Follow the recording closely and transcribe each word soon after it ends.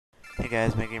Hey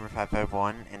guys,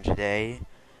 MyGamer551, and today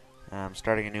I'm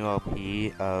starting a new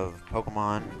LP of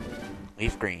Pokemon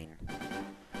LeafGreen.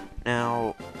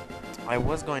 Now, I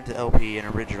was going to LP an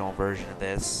original version of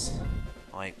this,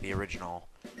 like the original.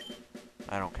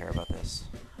 I don't care about this.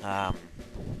 The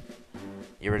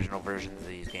original versions of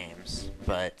these games,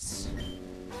 but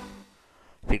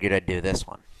figured I'd do this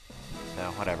one. So,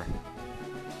 whatever.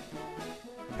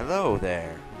 Hello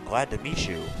there. Glad to meet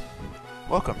you.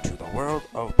 Welcome to the world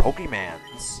of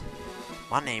Pokemans.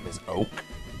 My name is Oak.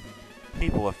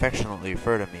 People affectionately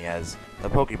refer to me as the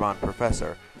Pokemon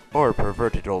Professor or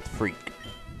perverted old freak.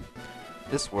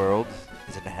 This world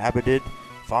is inhabited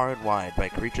far and wide by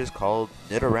creatures called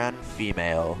Nidoran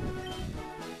female.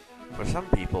 For some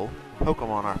people,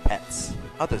 Pokemon are pets.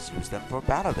 Others use them for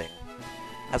battling.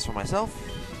 As for myself,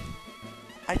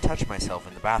 I touch myself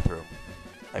in the bathroom.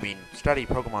 Study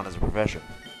Pokemon as a profession.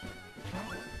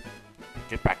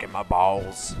 Get back in my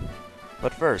balls.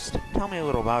 But first, tell me a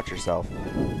little about yourself.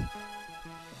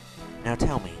 Now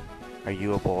tell me, are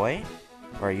you a boy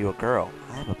or are you a girl?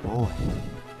 I'm a boy,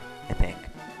 I think.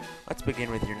 Let's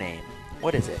begin with your name.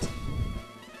 What is it?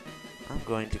 I'm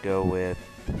going to go with...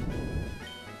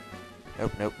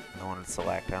 Nope. I wanted to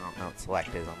select. I don't know what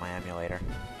select is on my emulator.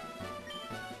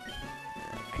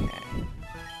 Okay.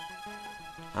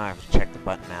 I'll have to check the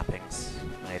button mappings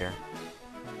later.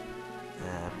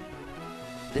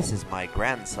 This is my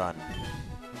grandson.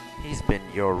 He's been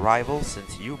your rival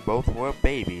since you both were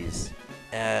babies.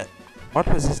 What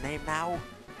was his name now?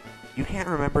 You can't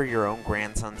remember your own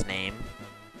grandson's name?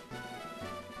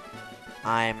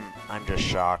 I'm just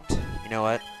shocked. You know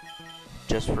what?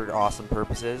 Just for awesome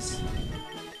purposes,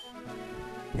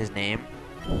 his name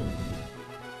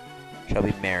shall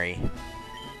be Mary.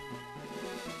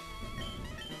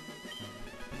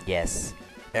 Yes.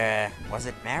 Was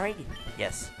it Mary?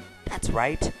 Yes. That's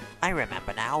right. I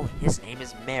remember now. His name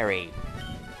is Mary.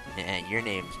 Your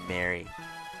name's Mary.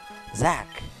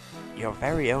 Zack, your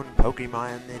very own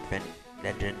Pokemon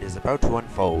legend is about to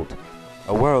unfold.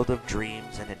 A world of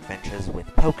dreams and adventures with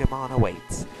Pokemon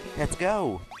awaits. Let's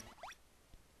go!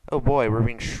 Oh boy, we're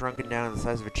being shrunken down to the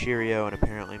size of a Cheerio, and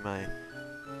apparently my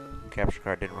capture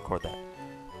card didn't record that.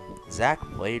 Zack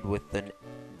played with the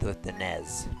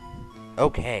Nez.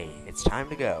 Okay, it's time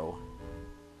to go.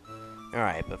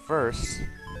 Alright, but first,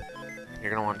 you're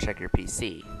going to want to check your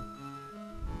PC.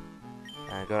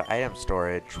 Go to item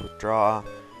storage, withdraw,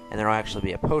 and there will actually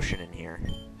be a potion in here.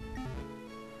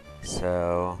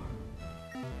 So,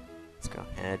 let's go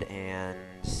ahead and...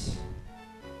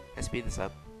 Can I speed this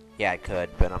up? Yeah, I could,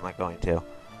 but I'm not going to.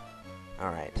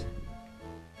 Alright.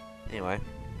 Anyway.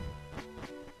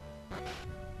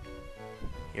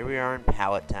 Here we are in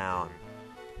Pallet Town.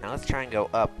 Now let's try and go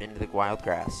up into the wild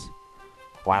grass.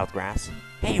 Wild grass?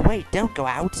 Hey, wait, don't go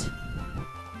out!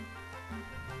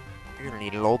 You're gonna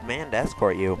need an old man to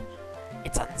escort you.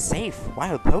 It's unsafe.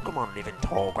 Wild Pokemon live in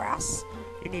tall grass.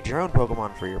 You need your own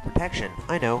Pokemon for your protection.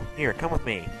 I know. Here, come with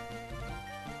me.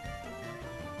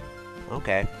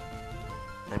 Okay.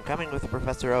 I'm coming with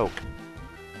Professor Oak.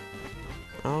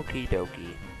 Okie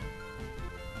dokie.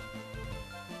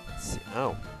 Let's see.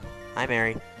 Oh. Hi,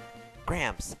 Mary.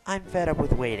 Gramps, I'm fed up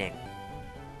with waiting.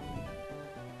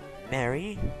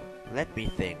 Mary? Let me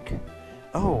think.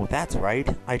 Oh, that's right.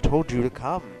 I told you to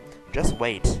come. Just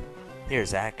wait. Here,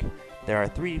 Zack. There are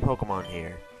 3 Pokemon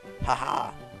here.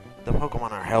 Haha! The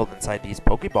Pokemon are held inside these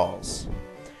Pokeballs.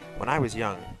 When I was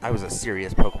young, I was a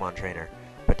serious Pokemon trainer.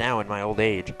 But now, in my old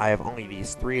age, I have only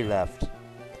these 3 left.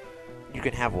 You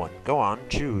can have one. Go on,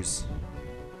 choose.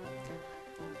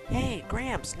 Hey,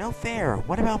 Gramps, no fair.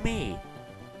 What about me?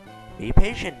 Be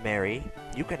patient, Mary.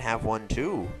 You can have one,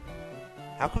 too.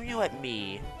 How come you let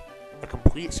me, a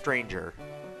complete stranger,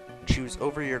 choose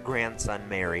over your grandson,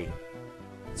 Mary?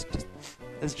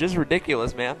 It's just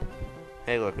ridiculous, man.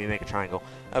 Hey, look, we make a triangle.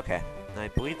 Okay, I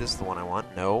believe this is the one I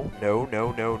want. No, no,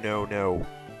 no, no, no, no.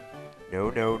 No,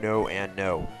 no, no, and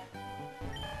no.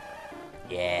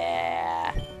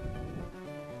 Yeah.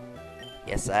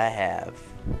 Yes, I have.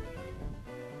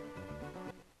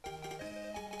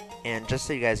 And just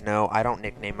so you guys know, I don't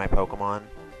nickname my Pokemon.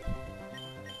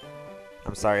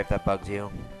 I'm sorry if that bugs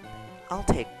you. I'll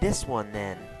take this one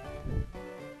then.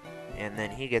 And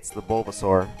then he gets the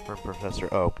Bulbasaur from Professor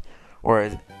Oak. Or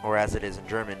as it is in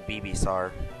German,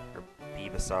 Bibisar. Or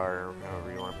Bibisar, or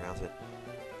however you want to pronounce it.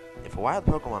 If a wild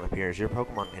Pokemon appears, your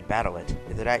Pokemon can battle it.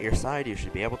 With it at your side, you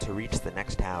should be able to reach the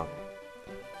next town.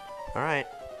 Alright.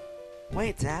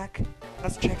 Wait, Zack.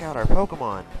 Let's check out our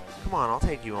Pokemon. Come on, I'll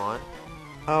take you on.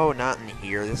 Oh, not in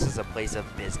here. This is a place of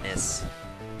business.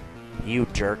 You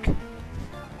jerk.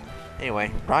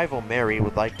 Anyway, rival Mary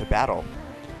would like to battle.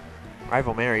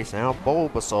 Rival Mary's now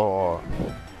Bulbasaur.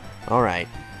 Alright.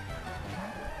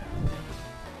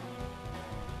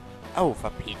 Oh, for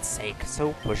Pete's sake,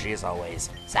 so pushy as always.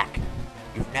 Zach,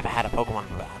 you've never had a Pokemon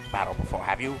battle before,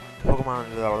 have you? Pokemon...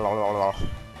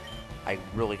 I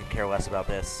really could care less about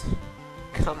this.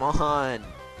 Come on!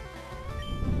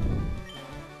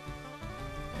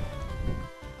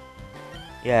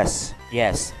 Yes,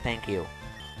 thank you.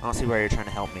 I don't see where you're trying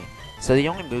to help me. So the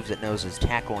only moves it knows is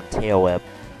Tackle and Tail Whip.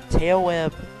 Tail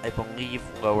Whip, I believe,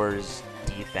 lowers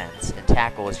defense, and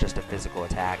Tackle is just a physical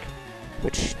attack,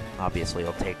 which obviously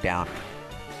will take down.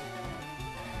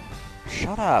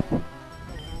 Shut up!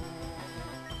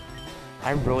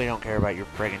 I really don't care about your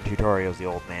friggin' tutorials, you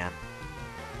old man.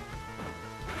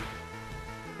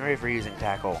 I'm ready for using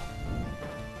Tackle.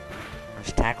 We're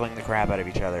just tackling the crap out of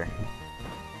each other.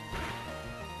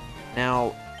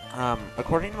 Now,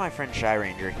 according to my friend Shy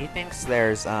Ranger, he thinks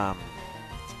there's,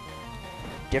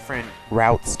 different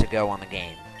routes to go on the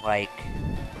game. Like,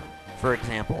 for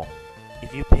example,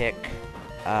 if you pick,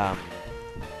 oh,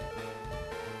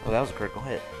 that was a critical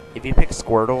hit. If you pick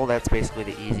Squirtle, that's basically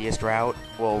the easiest route.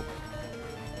 Well,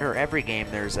 for every game,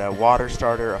 there's a water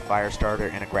starter, a fire starter,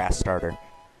 and a grass starter.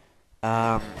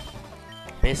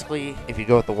 Basically, if you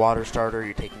go with the water starter,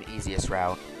 you're taking the easiest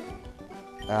route.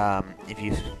 If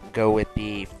you go with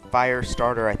the fire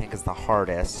starter, I think is the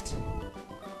hardest.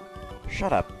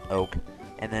 Shut up, Oak.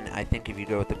 And then I think if you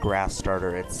go with the grass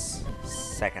starter, it's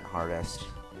second hardest.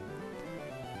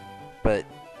 But,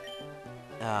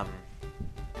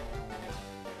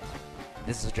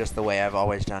 this is just the way I've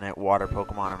always done it. Water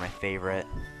Pokemon are my favorite.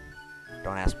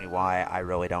 Don't ask me why, I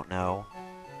really don't know.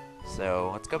 So,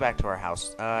 let's go back to our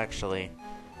house. Actually,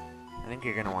 I think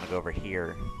you're going to want to go over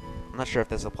here. I'm not sure if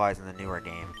this applies in the newer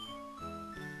game.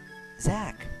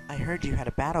 Zach, I heard you had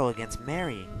a battle against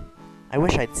Mary. I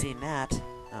wish I'd seen that.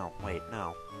 Oh, wait,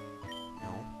 no.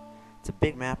 No. It's a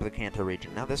big map of the Kanto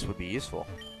region. Now this would be useful.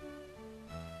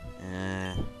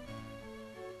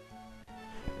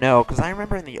 No, because I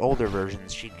remember in the older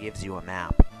versions she gives you a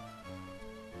map.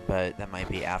 But that might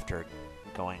be after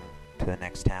going to the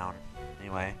next town.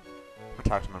 Anyway, I'm going to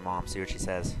talk to my mom, see what she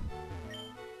says.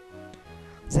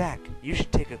 Zach, you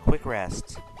should take a quick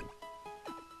rest.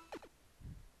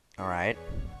 Alright.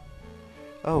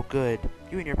 Oh, good.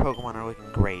 You and your Pokemon are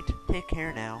looking great. Take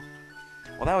care now.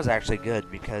 Well, that was actually good,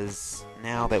 because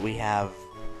now that we have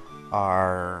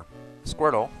our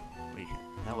Squirtle, we can...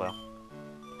 Hello.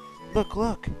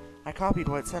 Look! I copied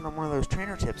what it said on one of those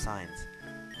trainer tip signs.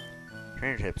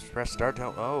 Trainer tips, press start to...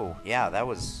 Oh, yeah, that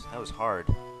was hard.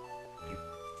 You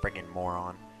friggin'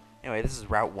 moron. Anyway, this is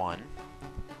Route 1.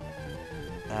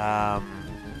 I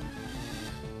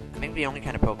think the only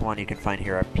kind of Pokemon you can find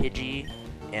here are Pidgey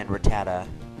and Rattata.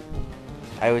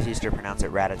 I always used to pronounce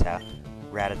it Rattata.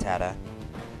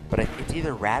 But it's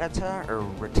either Rattata or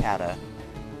Rattata.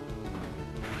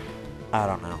 I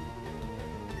don't know.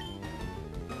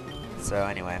 So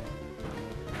anyway.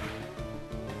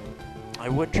 I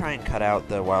would try and cut out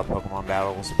the wild Pokemon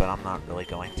battles, but I'm not really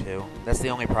going to. That's the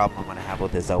only problem I'm going to have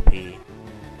with this LP.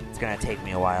 It's going to take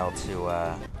me a while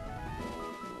to,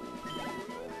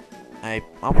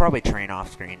 I'll probably train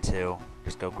off screen too.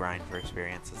 Just go grind for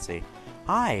experience. Let's see.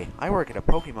 Hi, I work at a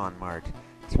Pokemon Mart.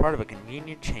 It's part of a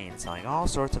convenient chain selling all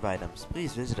sorts of items.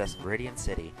 Please visit us in Viridian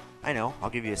City. I know, I'll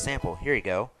give you a sample. Here you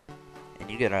go. And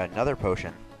you get another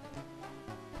potion.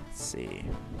 Let's see.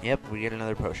 Yep, we get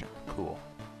another potion. Cool.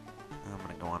 I'm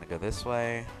gonna go this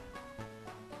way.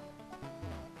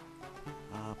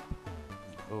 Up.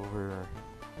 Over.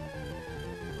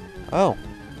 Oh!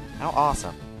 How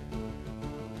awesome.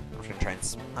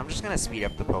 I'm just gonna speed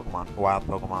up the wild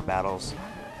Pokemon battles.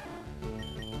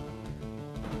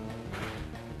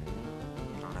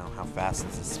 I don't know how fast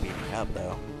this is speeding up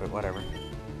though, but whatever.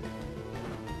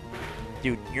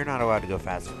 Dude, you're not allowed to go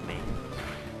faster than me.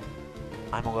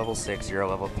 I'm a level 6, you're a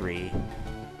level 3.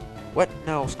 What?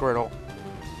 No, Squirtle.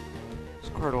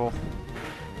 Squirtle.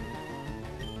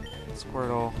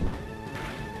 Squirtle.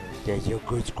 That's a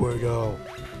good Squirtle.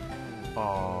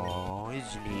 Oh,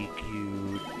 isn't he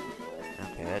cute?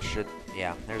 Okay, that should...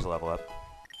 Yeah, there's a level up.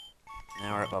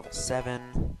 Now we're at level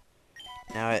 7.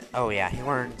 Now oh yeah, he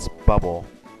learns Bubble.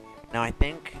 Now I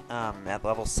think, at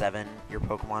level 7, your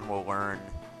Pokemon will learn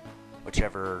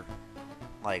whichever,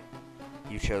 like,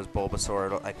 you chose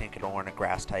Bulbasaur. I think it'll learn a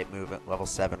Grass-type move at level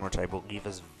 7, which I believe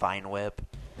is Vine Whip.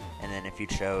 And then if you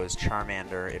chose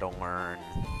Charmander, it'll learn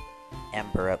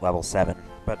Ember at level 7.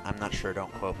 But I'm not sure,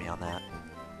 don't quote me on that.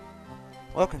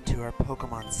 Welcome to our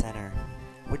Pokemon Center.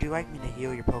 Would you like me to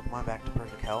heal your Pokemon back to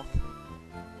perfect health?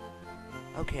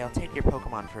 Okay, I'll take your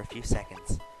Pokemon for a few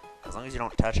seconds. As long as you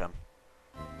don't touch them.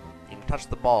 You can touch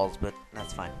the balls, but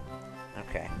that's fine.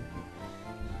 Okay.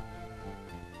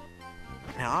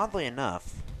 Now, oddly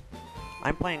enough,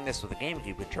 I'm playing this with a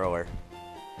GameCube controller.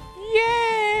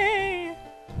 Yay!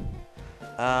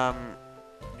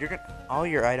 All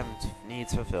your items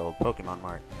needs fulfilled. Pokemon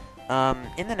Mart.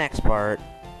 In the next part,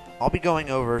 I'll be going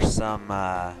over some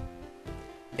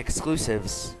exclusive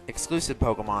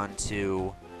Pokemon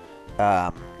to.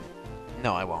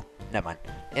 No, I won't. Never mind.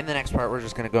 In the next part, we're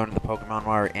just gonna go into the Pokemon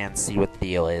Mart and see what the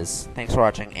deal is. Thanks for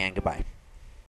watching, and goodbye.